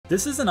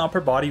This is an upper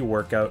body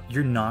workout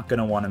you're not going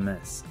to want to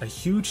miss. A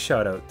huge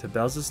shout out to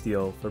Bells of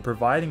Steel for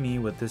providing me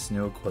with this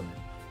new equipment.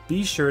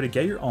 Be sure to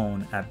get your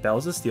own at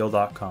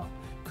bellsofsteel.com.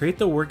 Create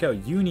the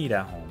workout you need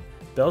at home.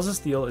 Bells of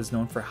Steel is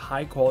known for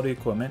high quality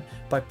equipment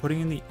by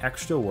putting in the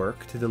extra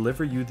work to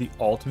deliver you the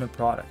ultimate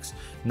products.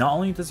 Not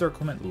only does their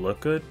equipment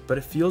look good, but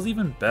it feels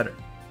even better.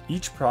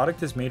 Each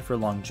product is made for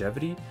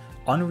longevity,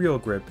 unreal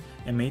grip,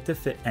 and made to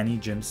fit any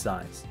gym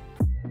size.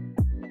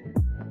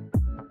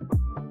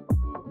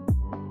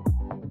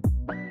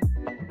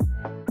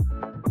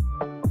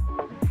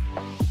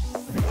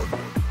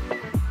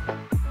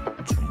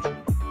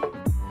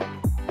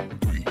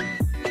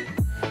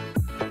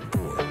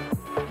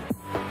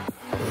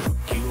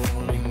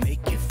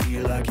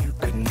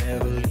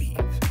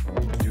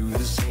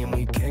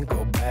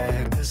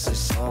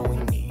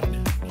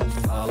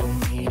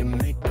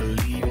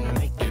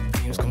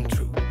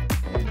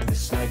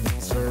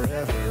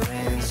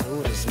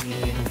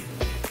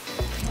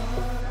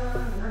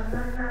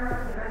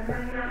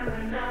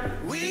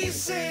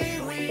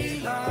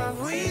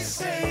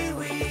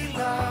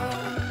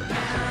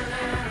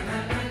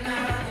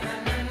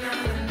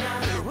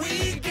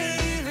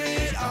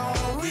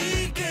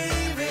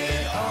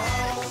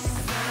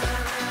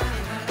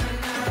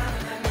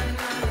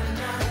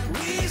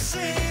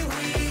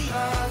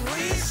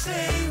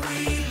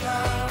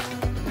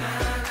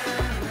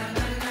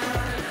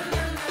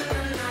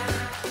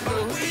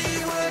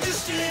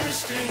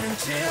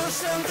 Until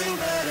something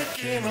better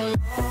came along.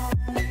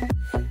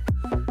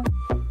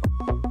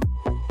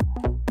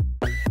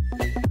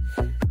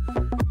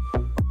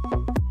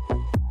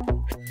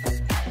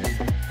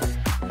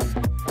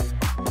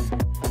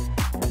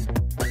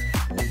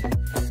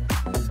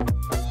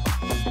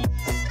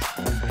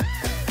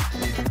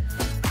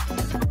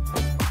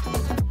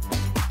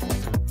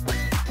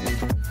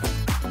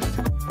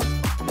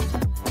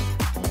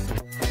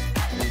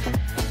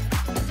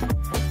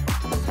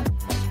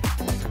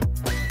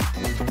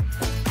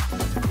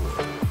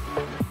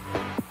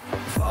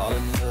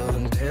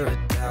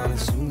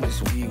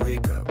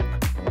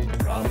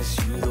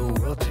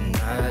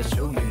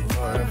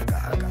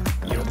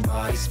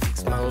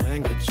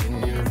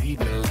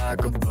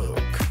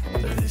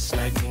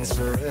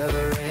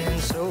 Forever, and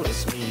so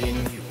does me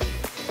and you.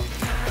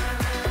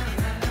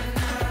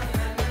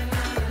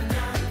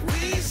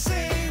 We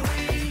say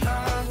we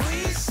love,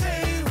 we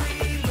say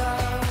we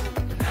love.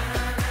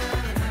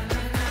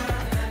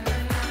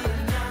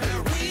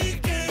 We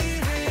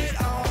gave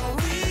it all,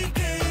 we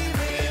gave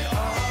it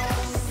all.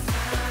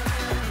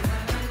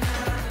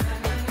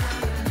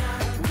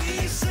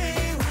 We say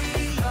we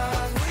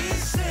love, we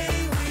say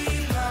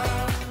we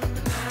love.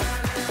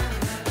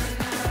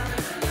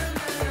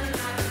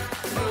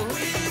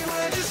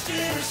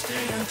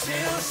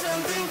 Until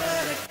something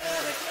better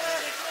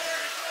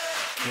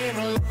came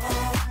along.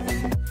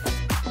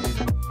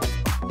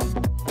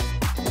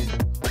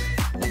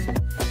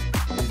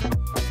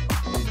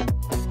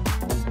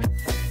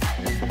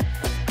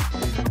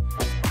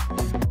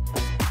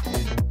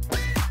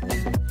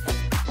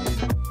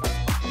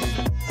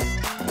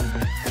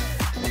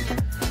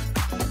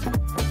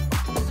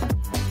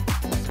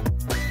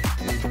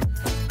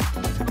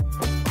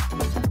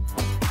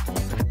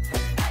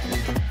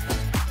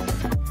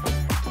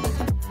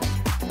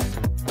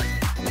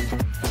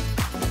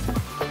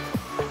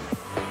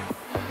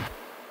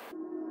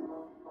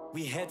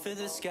 We head for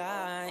the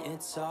sky,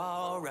 it's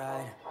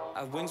alright.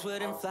 Our wings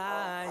wouldn't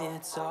fly,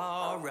 it's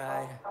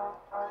alright.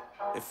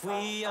 If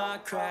we are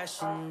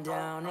crashing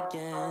down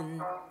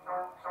again,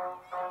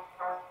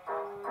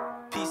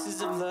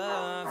 pieces of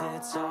love,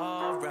 it's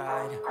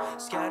alright.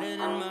 Scattered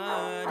in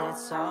mud,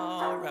 it's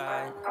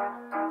alright.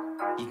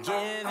 You're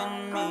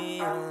giving me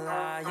a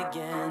lie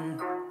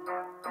again.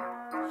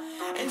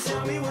 And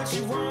tell me what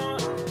you want,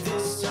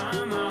 this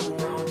time I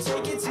won't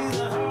take it to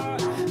the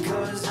heart,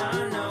 'cause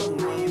I know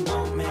we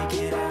won't make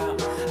it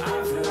out.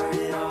 I've heard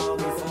it all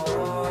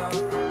before.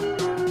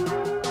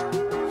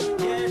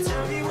 Yeah,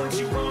 tell me what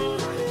you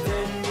want,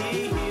 let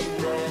me hear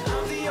that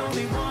I'm the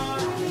only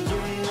one.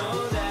 You know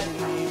that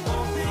we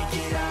won't make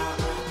it out.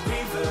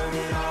 We've heard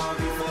it all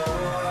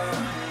before.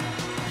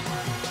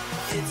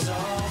 It's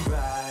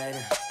alright.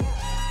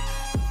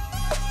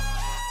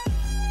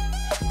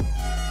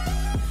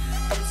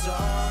 It's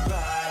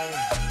alright.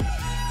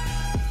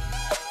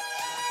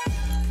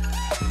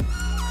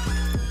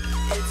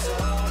 It's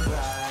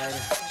alright.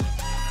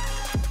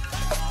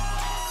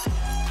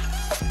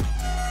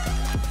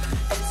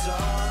 It's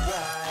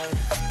alright.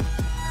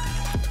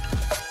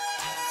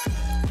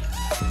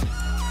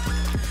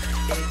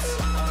 It's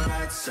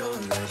alright, so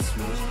let's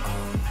move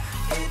on.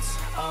 It's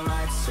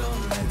alright, so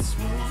let's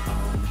move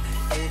on.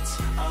 It's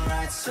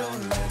alright, so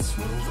let's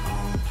move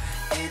on.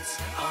 It's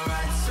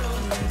alright, so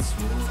let's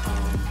move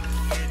on.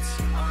 It's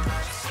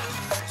alright, so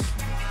let's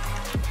move on.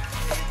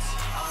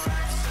 It's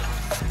alright, so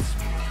let's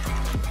move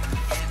on.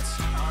 It's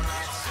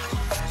alright, so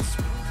let's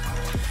move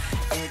on.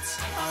 It's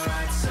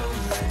alright, so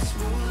let's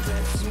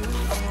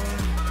move on.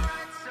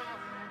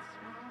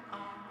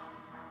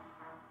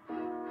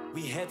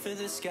 We head for for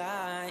the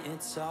sky,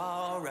 it's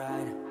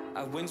alright.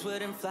 Our wings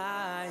wouldn't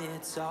fly,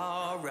 it's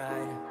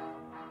alright.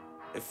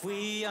 If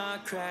we are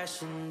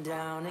crashing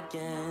down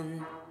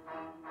again,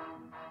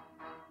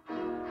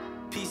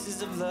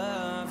 pieces of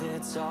love,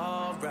 it's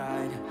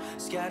alright.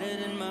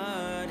 Scattered in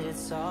mud,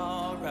 it's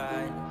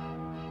alright.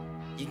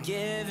 You're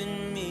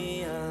giving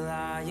me a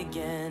lie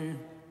again.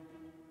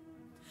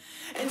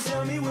 And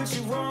tell me what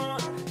you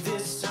want,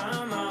 this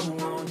time I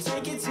won't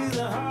take it to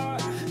the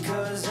heart,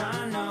 'cause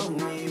I know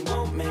we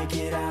won't make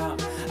it out.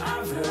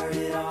 I've heard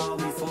it all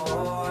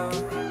before.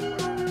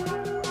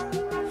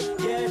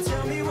 Yeah,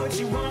 tell me what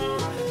you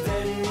want,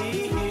 let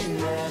me hear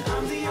that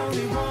I'm the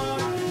only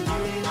one.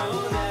 You know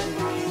that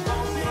we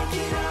won't make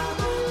it out.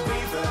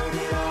 We've heard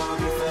it all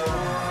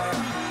before.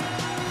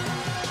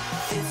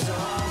 It's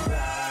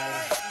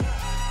alright.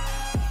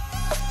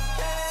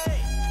 Hey,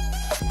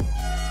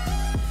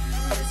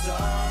 it's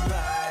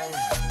alright.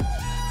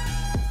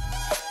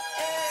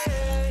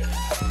 Hey,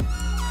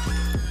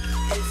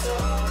 it's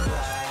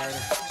alright.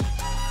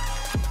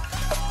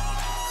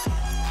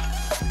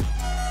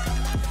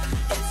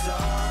 It's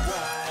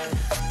alright.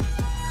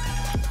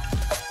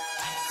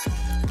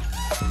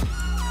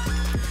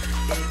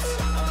 It's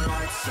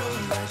alright, so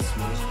let's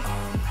move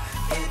on.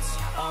 It's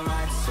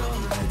alright, so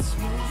let's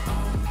move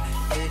on.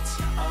 It's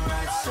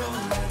alright, so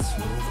let's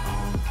move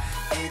on.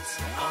 It's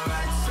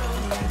alright, so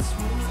let's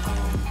move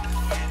on.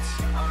 It's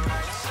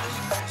alright, so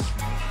let's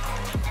move on.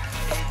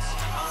 It's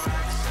alright,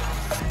 so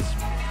let's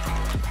move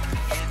on.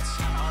 It's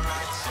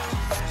alright, so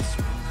let's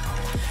move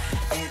on.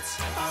 It's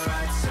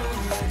alright, so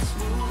let's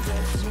move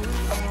on.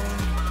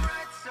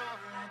 Alright, so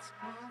let's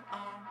move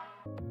on.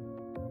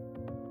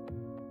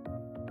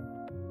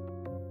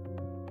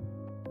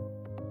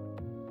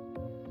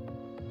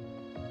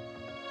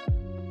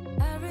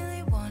 I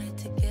really wanted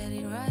to get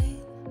it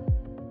right,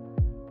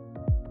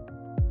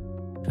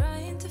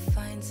 trying to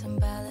find some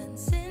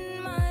balance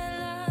in my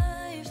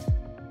life,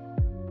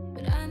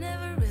 but I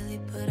never really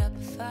put up a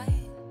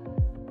fight,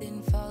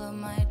 didn't follow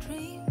my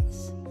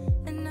dreams,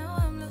 and now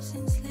I'm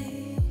losing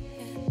sleep.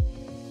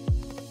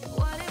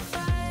 What if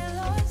I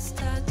lost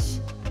touch?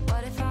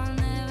 What if I'll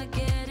never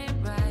get it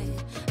right?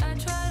 I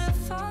try to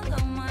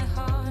follow my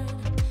heart,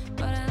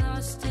 but I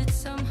lost it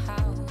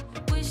somehow.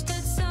 Wish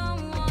that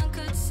someone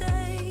could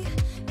say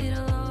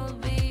it'll all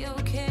be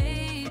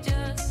okay.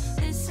 Just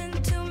listen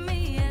to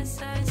me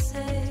as I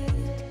say.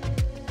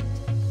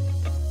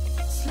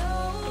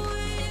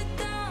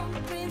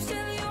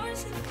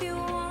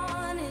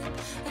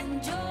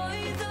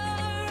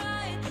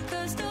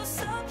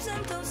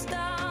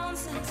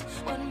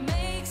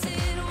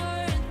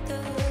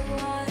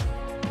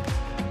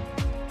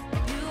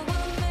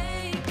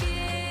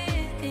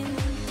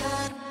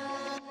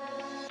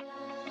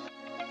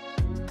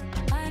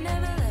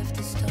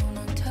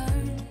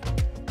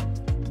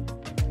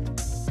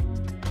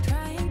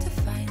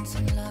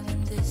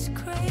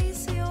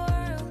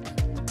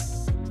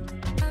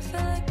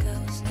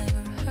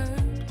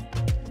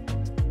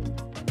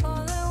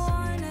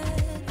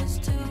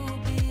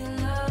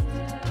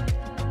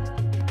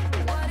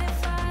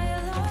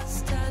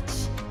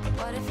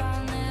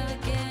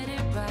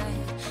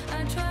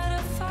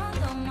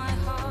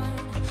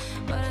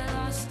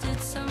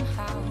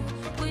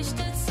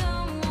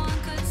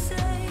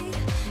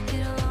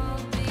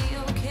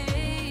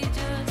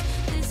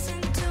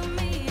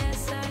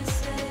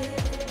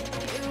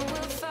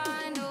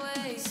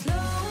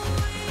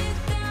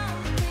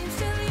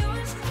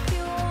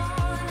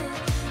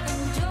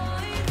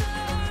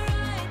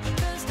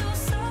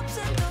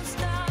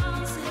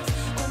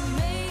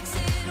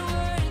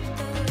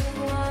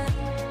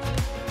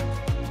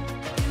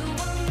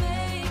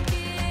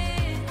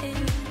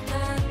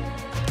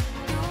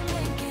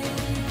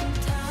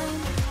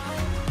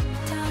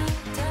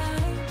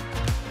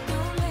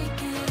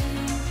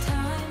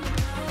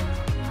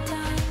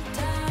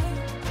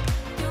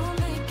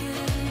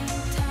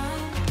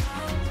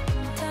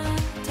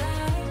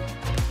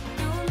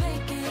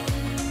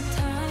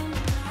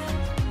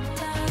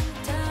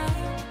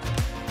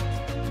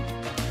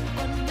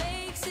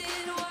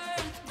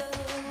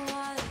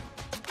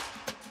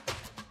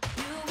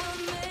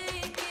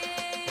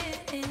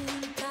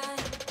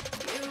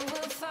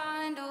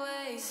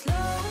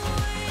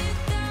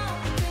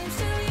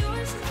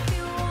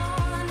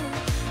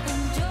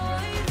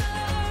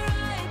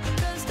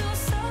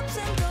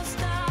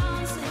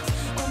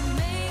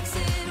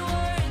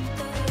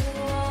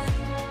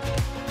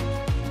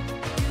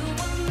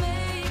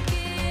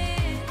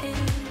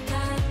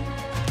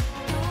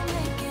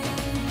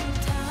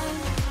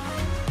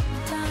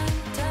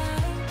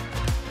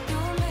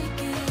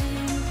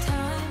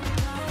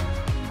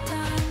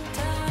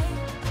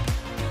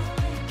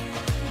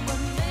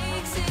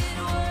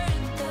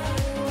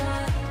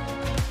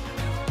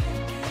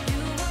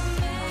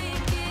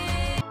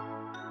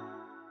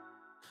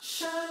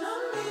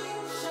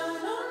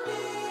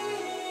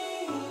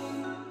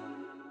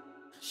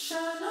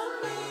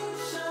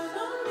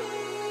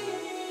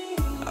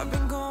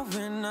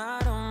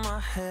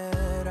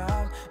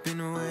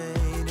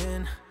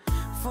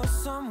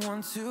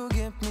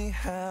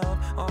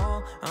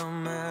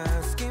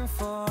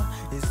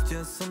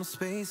 just some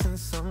space and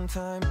some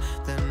time,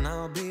 then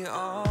I'll be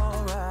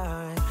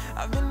alright.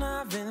 I've been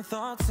having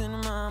thoughts in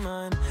my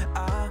mind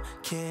I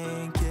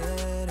can't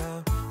get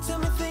out. Tell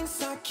me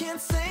things I can't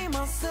say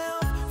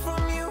myself,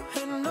 from you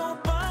and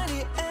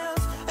nobody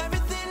else.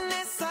 Everything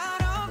is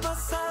out of my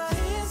sight.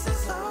 This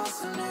is all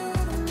so new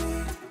to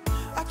me.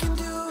 I can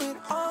do it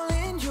all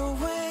in your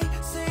way.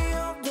 Say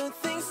all the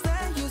things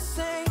that you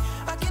say.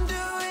 I can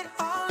do it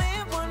all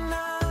in one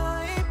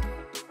night.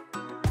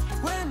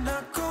 When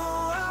I go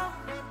out,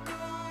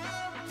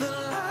 the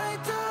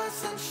light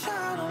doesn't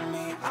shine on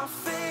me. I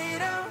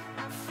fade out.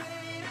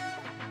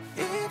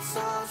 It's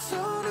all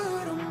so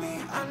new to me.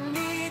 I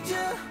need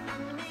you,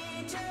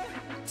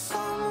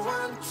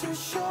 someone to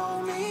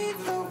show me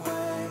the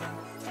way.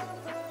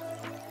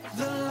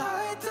 The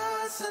light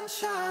doesn't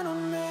shine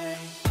on me.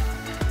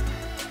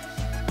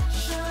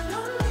 Shine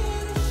on me,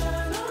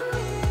 shine on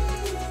me.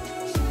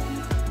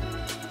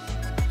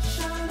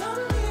 Shine on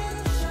me,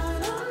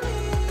 shine on me.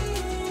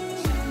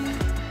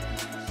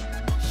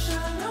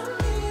 Shine on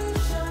me,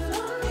 shine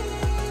on me.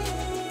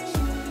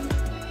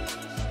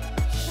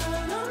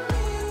 Shine on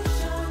me,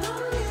 shine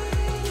on me.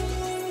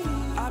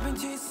 I've been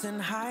chasing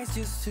highs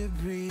just to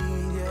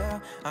breathe, yeah,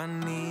 I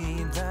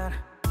need that.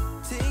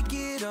 Take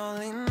it all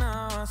in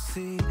now, I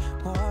see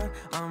what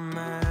I'm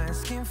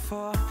asking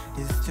for.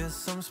 It's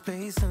just some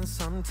space and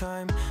some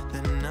time,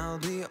 then I'll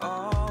be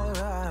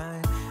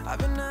alright. I've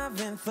been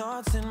having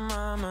thoughts in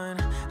my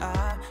mind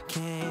I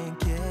can't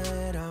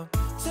get out.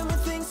 Tell me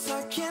things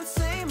I can't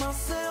say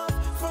myself,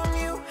 from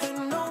you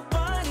and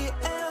nobody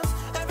else.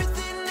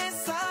 Everything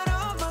is out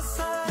of my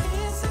sight.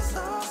 This is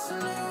all so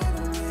new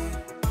to me.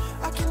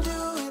 I can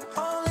do it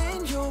all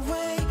in your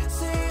way.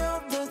 Say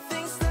all the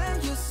things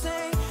that you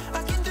say.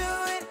 I can do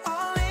it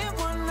all in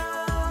one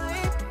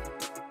night.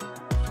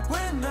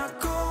 When I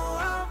go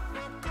out,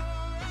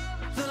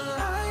 the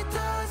light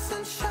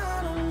doesn't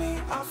shine on me.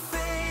 I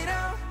fade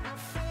out.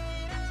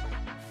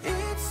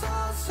 It's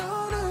all so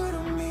new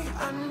to me.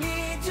 I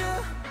need you,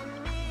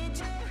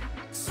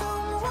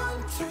 someone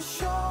to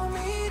show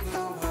me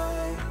the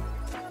way.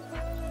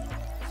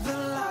 The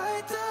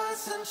light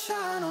doesn't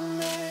shine on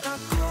me. I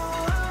go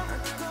out,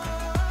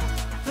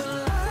 the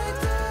light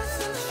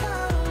doesn't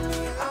shine on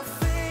me. I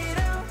fade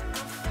out.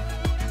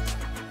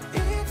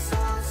 It's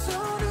all so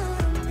new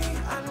to me.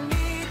 I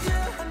need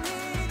you,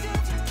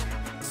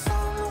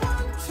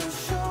 someone to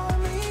show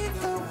me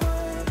the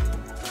way.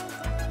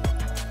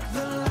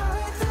 The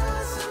light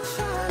doesn't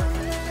shine on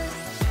me.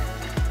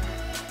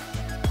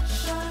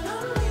 Shine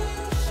on me,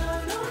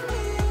 shine on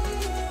me.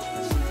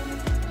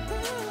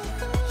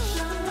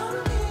 Shine on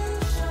me,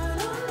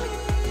 shine on me.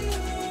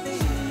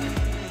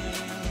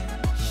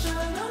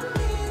 Shine on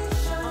me,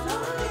 shine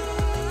on me.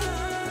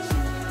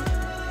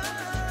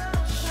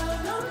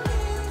 Shine on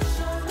me,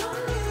 shine on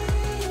me.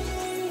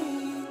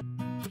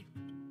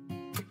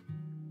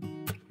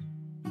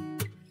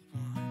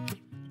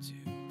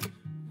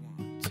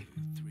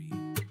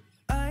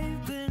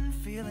 I've been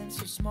feeling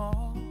so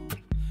small.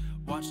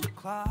 Watch the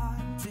clock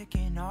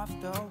ticking off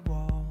the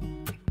wall.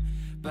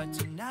 But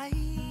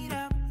tonight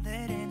I'm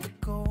letting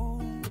it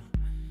go.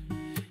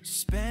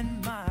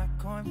 Spend my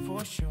coin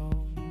for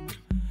sure.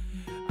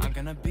 I'm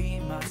gonna be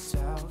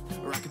myself,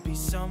 or I could be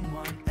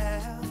someone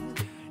else.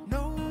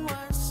 No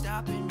one's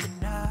stopping me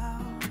now.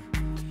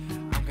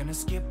 I'm gonna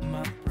skip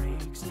my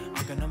breaks.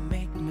 I'm gonna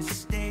make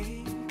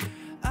mistakes.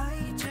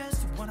 I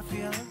just wanna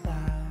feel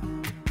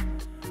alive.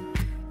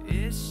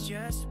 It's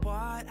just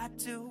what I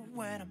do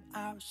when I'm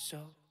out,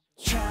 so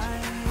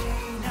try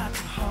not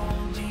to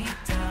hold me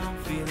down.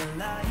 Feel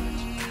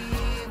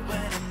alive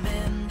when I'm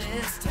in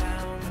this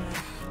town.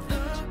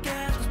 Look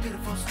at those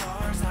beautiful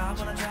stars. I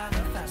wanna drive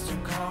a faster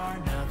car.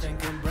 Nothing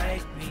can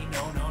break me,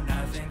 no, no,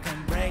 nothing can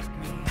break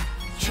me.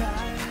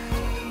 Try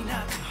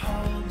not to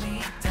hold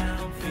me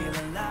down. Feel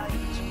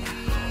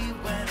alive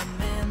when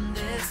I'm in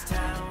this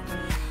town.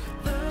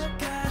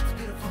 Look at those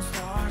beautiful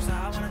stars.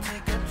 I wanna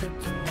take a trip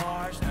to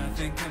Mars.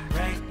 Nothing can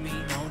break me,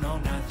 no, no,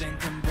 nothing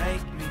can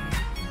break me.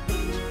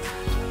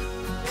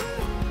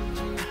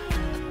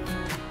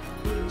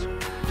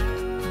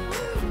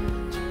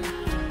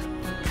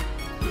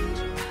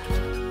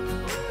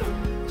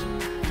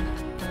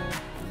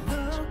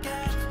 Look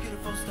at those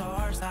beautiful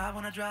stars. I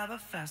wanna drive a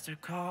faster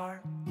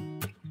car.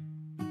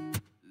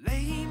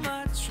 Lay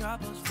my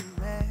troubles to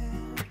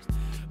rest.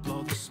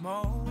 Blow the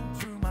smoke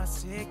through my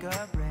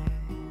cigarette.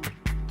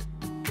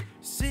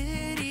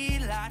 City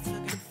lights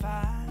looking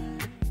fine,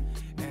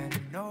 and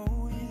I know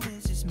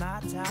this is my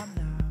time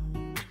now.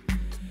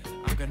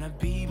 I'm gonna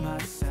be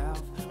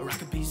myself, or I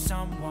could be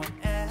someone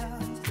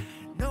else.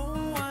 No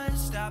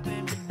one's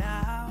stopping me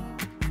now.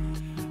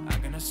 I'm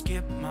gonna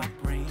skip my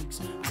breaks.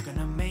 I'm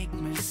gonna make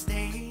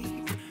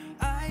mistakes.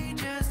 I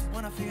just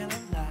wanna feel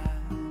alive.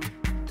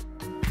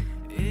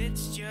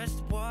 It's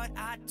just what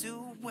I do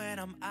when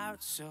I'm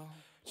out, so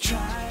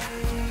try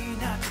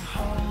not to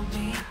hold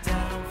me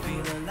down.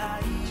 Feel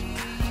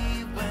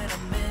alive when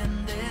I'm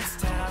in this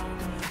town.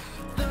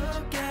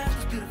 Look at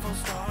those beautiful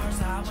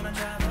stars. I wanna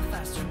drive a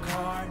faster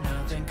car.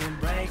 Nothing can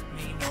break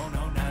me, no,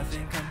 no,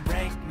 nothing can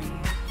break me.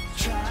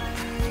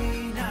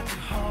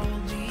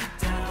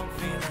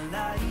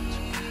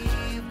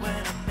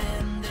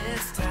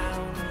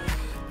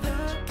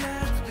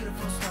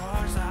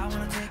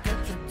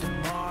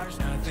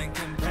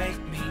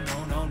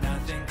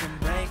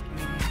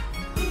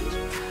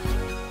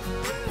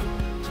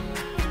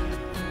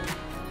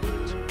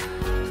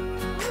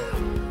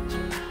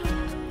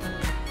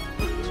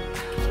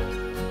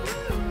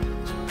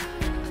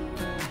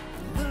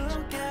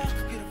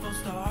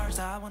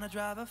 wanna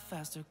drive a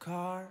faster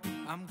car.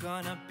 I'm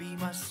gonna be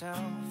myself,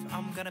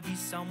 I'm gonna be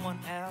someone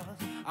else.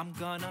 I'm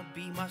gonna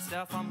be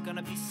myself, I'm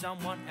gonna be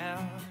someone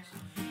else.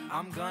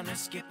 I'm gonna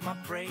skip my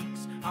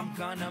breaks, I'm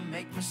gonna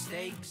make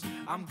mistakes.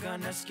 I'm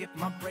gonna skip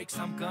my breaks,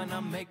 I'm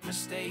gonna make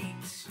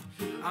mistakes.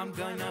 I'm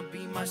gonna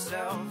be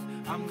myself,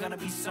 I'm gonna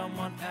be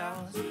someone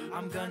else.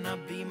 I'm gonna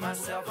be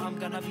myself, I'm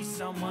gonna be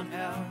someone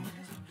else.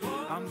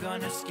 I'm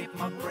gonna skip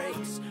my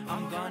breaks,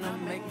 I'm gonna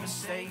make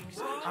mistakes.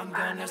 I'm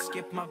gonna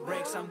skip my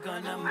breaks, I'm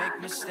gonna make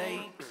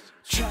mistakes.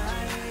 Try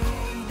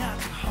not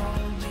to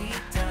hold me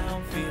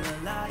down, feel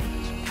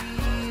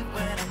alive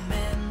when I'm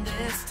in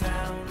this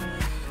town.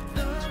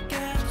 Look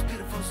at those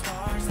beautiful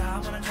stars, I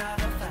wanna drive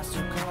a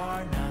faster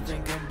car.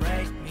 Nothing can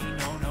break me,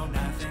 no, no,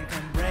 nothing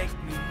can break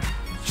me.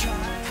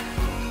 Try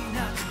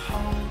not to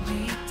hold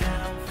me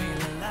down,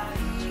 feel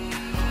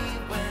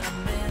alive when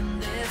I'm in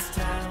this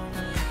town.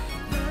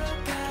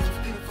 Look at those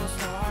beautiful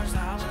stars,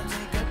 I wanna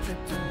take a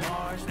trip to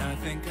Mars.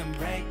 Nothing can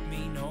break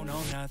me, no, no,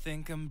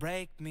 nothing can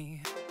break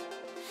me.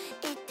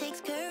 It takes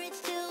courage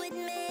to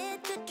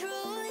admit the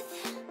truth.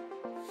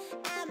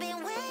 I've been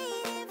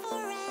waiting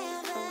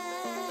forever.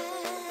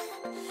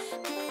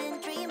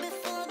 Didn't dream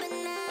before, but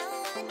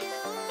now I do.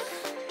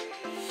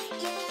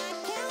 Yeah, I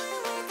can't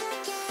wait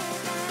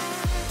together.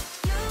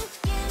 You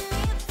give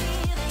me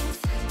feelings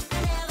I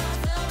never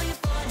felt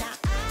before. Now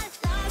I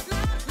lost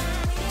my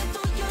mind, waiting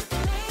for you to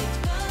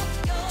make up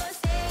your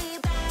say,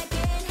 but I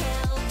can't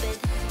help it.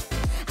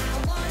 I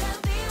wanna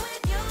be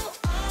with you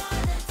all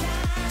the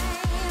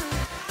time.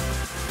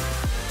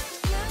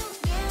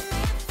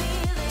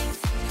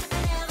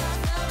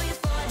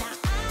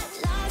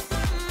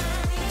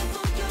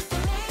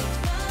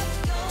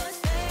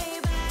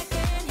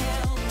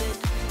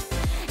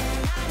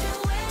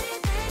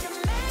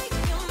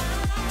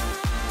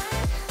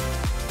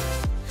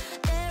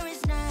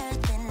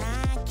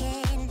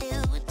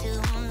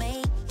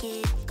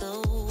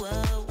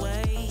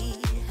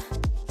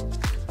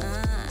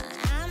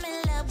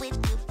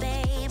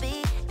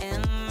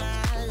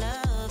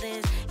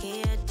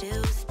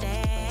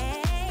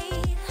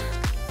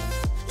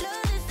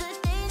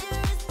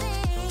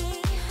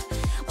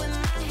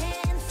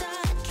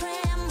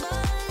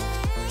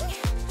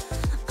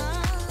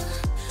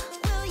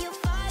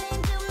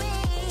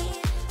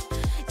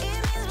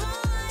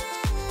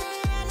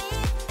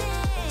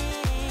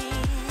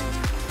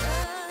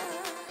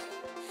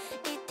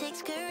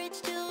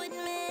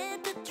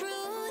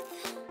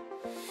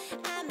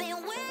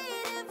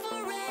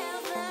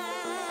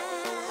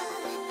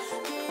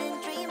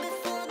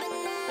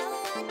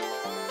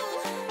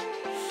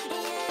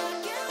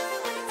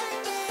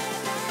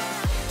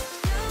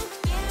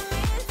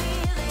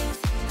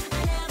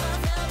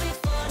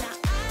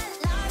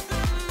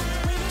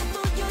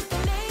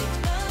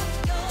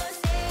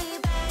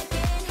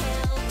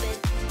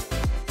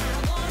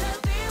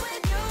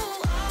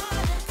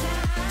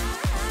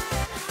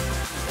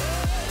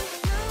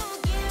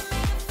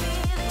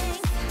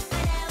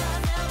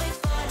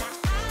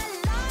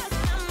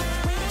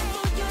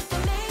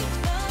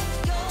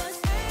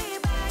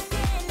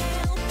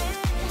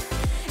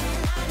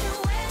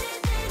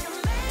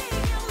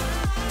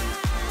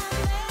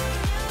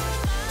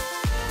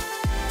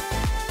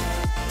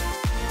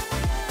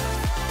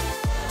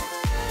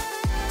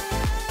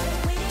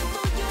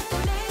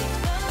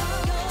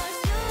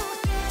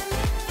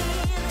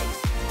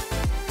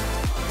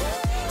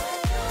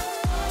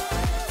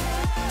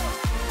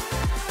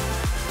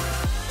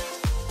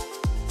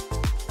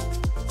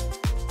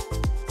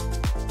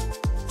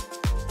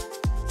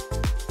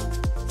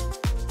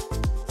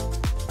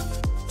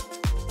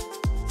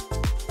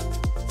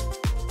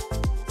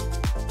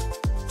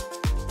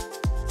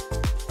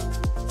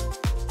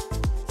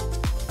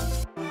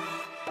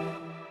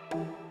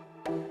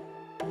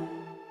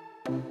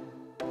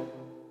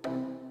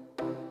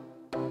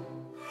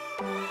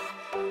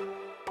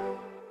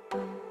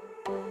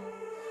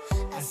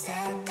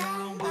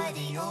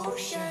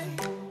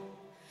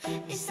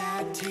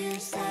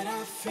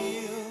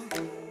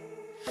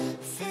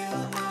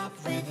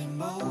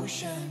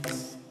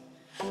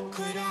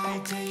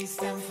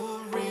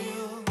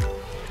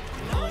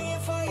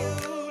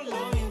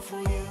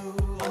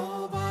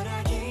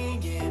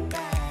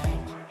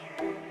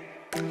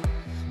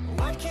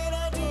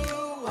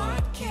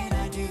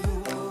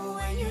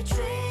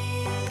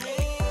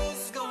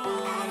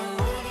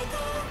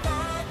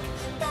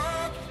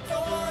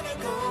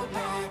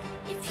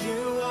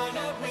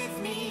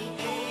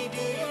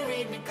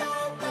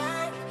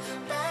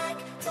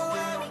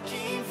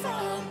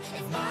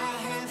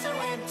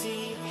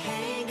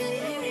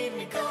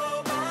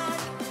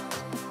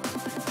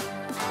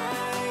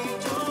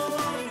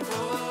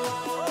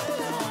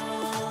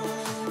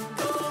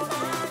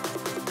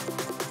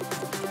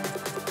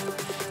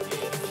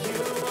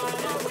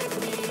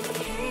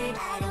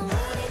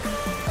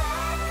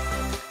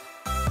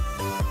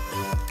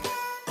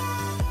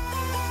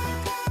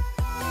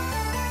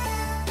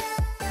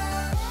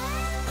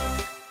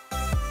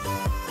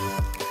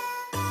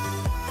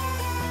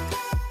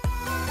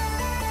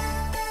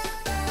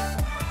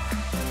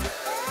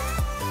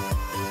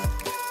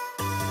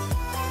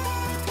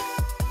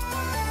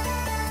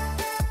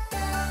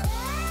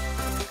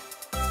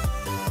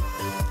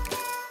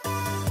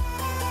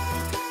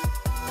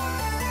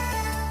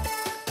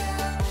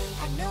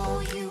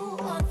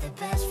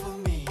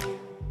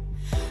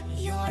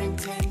 our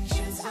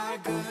intentions are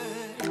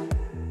good.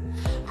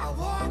 I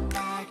walk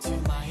back to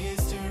my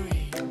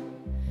history,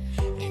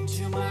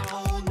 into my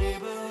old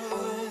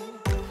neighborhood.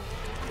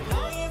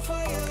 Longing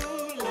for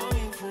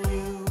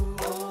you,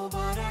 oh,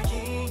 but I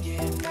can't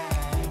get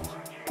back.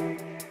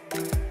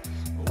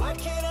 What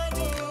can I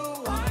do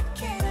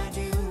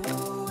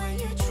when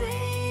your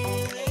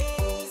trail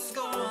is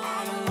gone?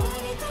 I don't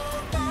wanna go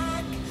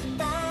back,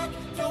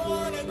 don't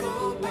wanna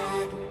go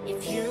back.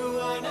 If you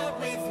are not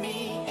with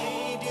me,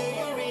 hey, do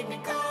you read me?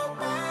 Go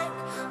back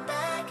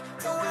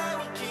to where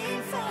we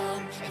came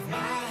from. If my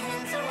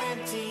hands are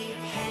empty,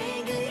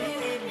 hey, do you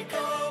read me?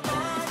 Go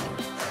back.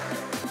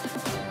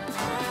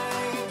 I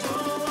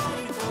don't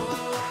wanna go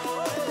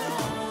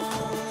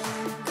alone.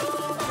 Go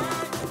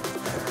back.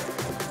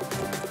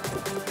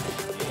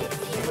 If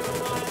you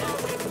are not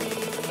with me,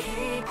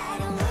 hey, I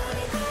don't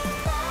wanna go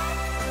back.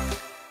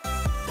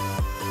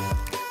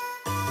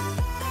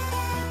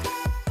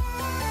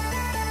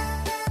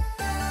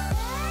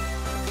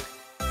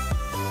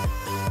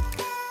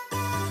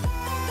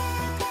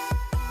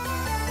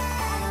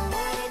 I don't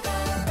wanna go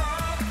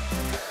back.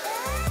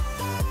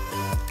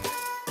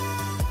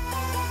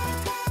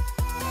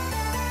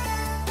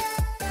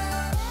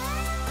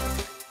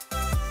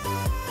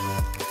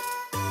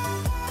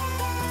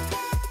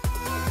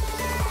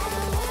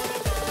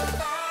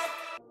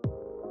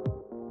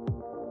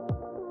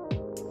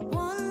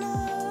 One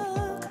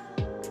look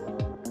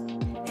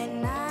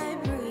and I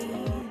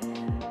breathe.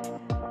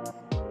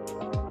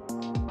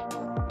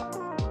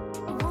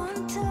 One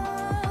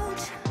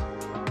touch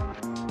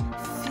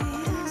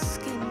feels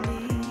skin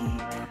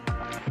deep.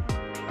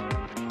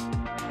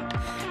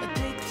 A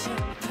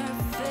picture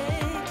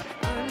perfect,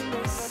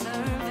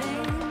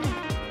 underserving.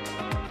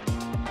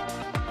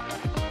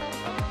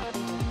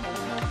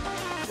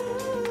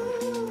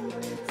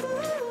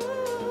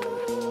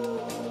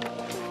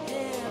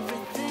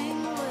 Everything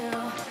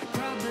will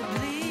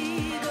probably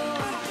go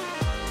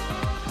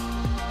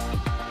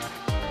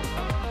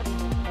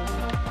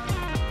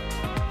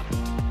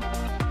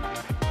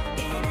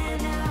in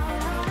and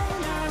out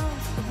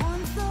of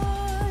one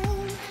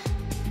thought,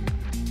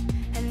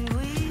 and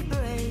we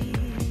break.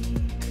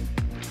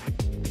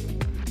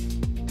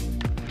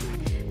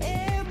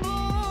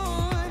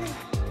 Airborne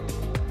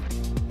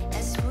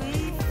as we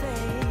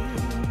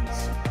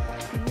face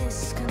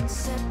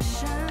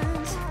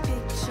misconceptions,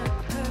 picture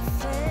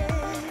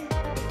perfect,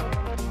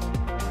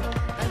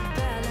 a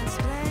balanced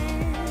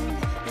blend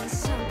and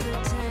some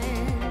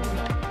pretend.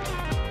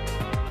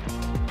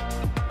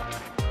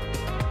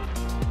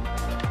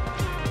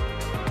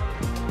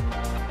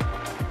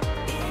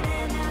 In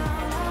and out.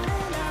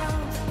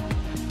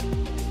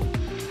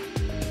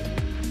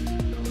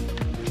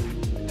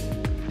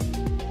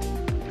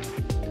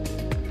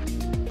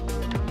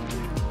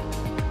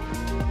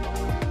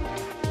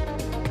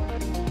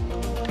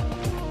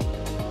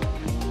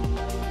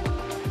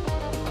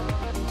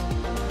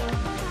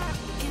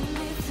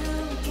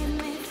 Get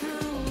me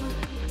through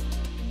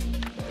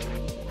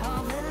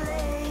all the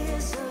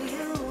layers of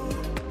you.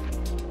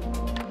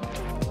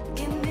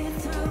 Get me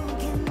through.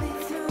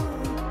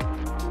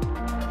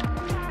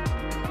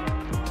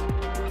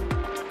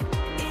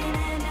 In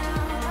and out.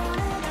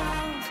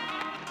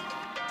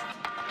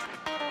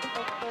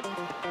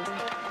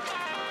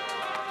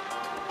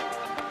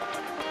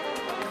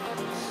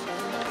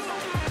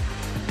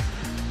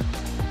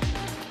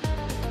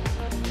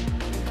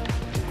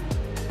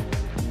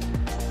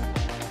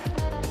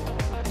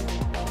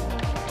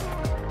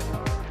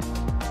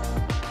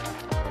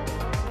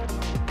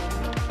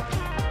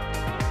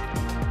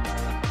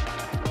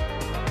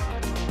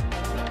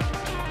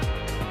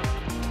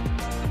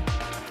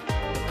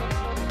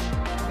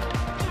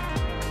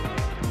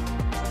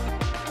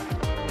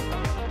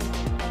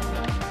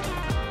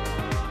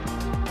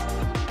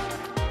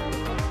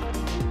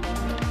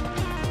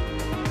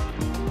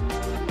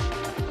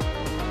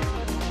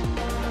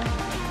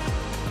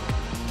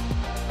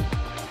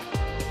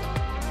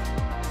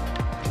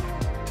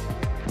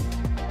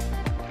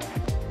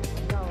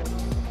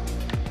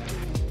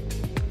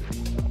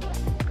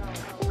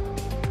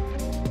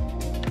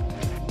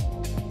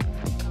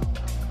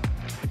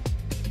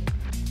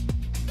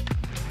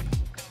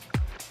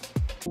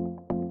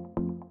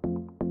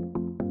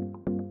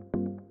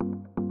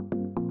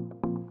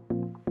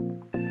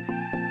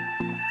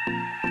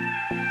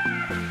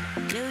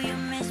 Do you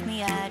miss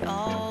me at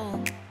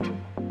all?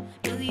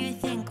 Do you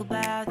think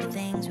about the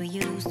things we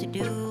used to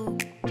do?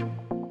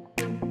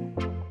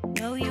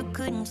 No, you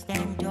couldn't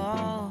stand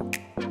tall.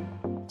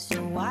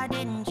 So why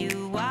didn't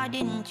you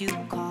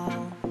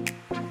call?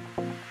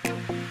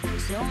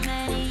 So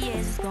many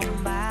years has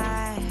gone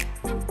by,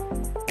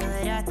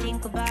 but I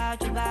think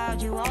about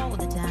you all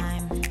the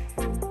time.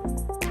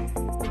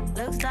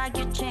 Looks like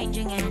you're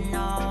changing and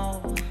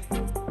all,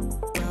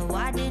 but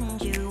why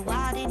didn't you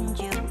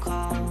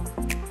call?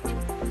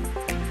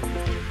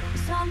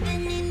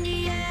 Something in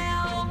the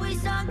air,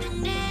 always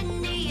something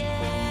in the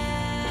air.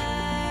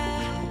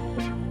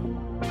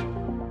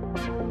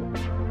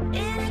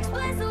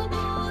 Inexplicable,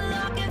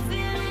 I can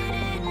feel it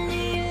in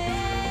the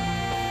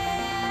air.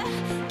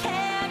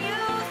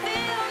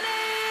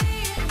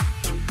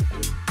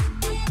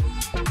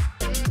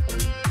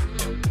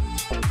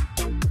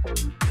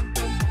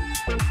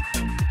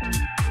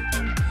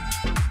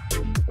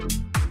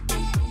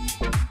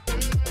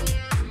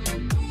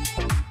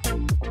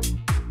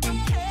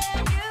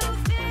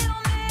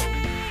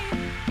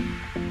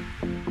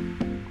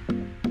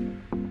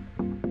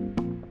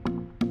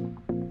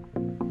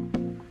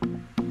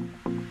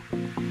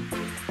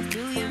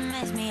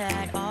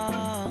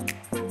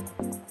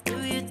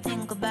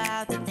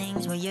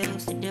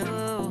 used to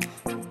do.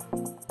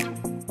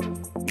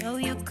 No,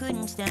 you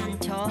couldn't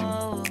stand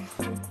tall.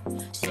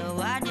 So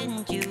why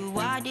didn't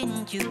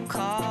you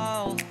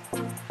call?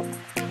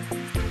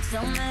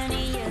 So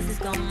many years has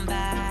gone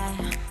by,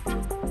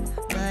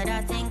 but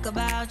I think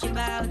about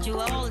you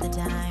all the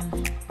time.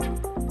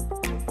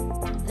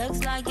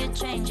 Looks like you're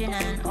changing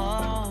and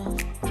all,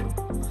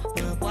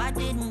 but why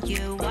didn't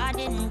you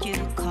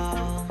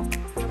call?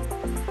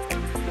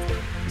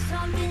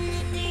 Something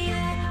in the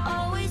air,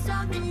 always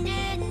something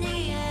in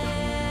the air.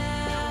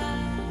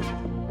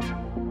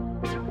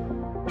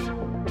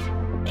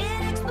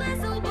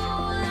 Inexplicable,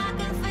 I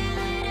can feel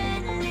it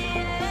in the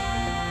air.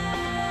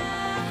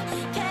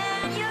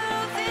 Can you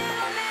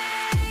feel me?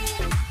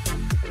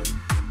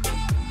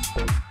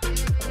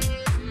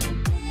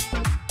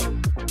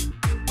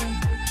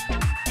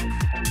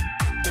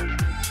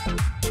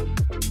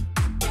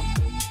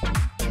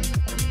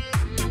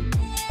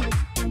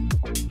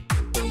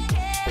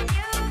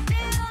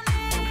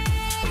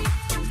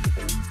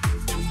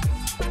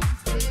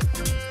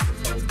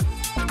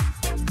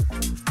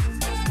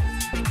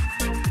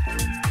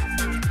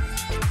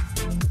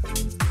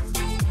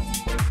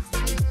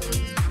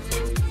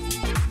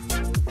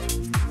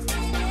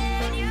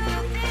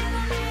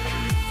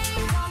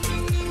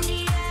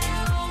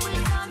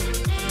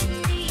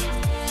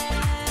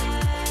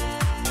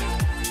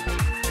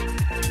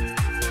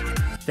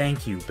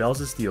 Thank you,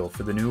 Bells of Steel,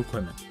 for the new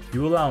equipment.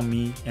 You allow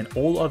me and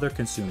all other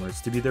consumers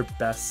to be their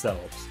best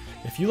selves.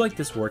 If you like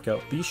this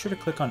workout, be sure to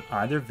click on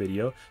either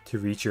video to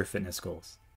reach your fitness goals.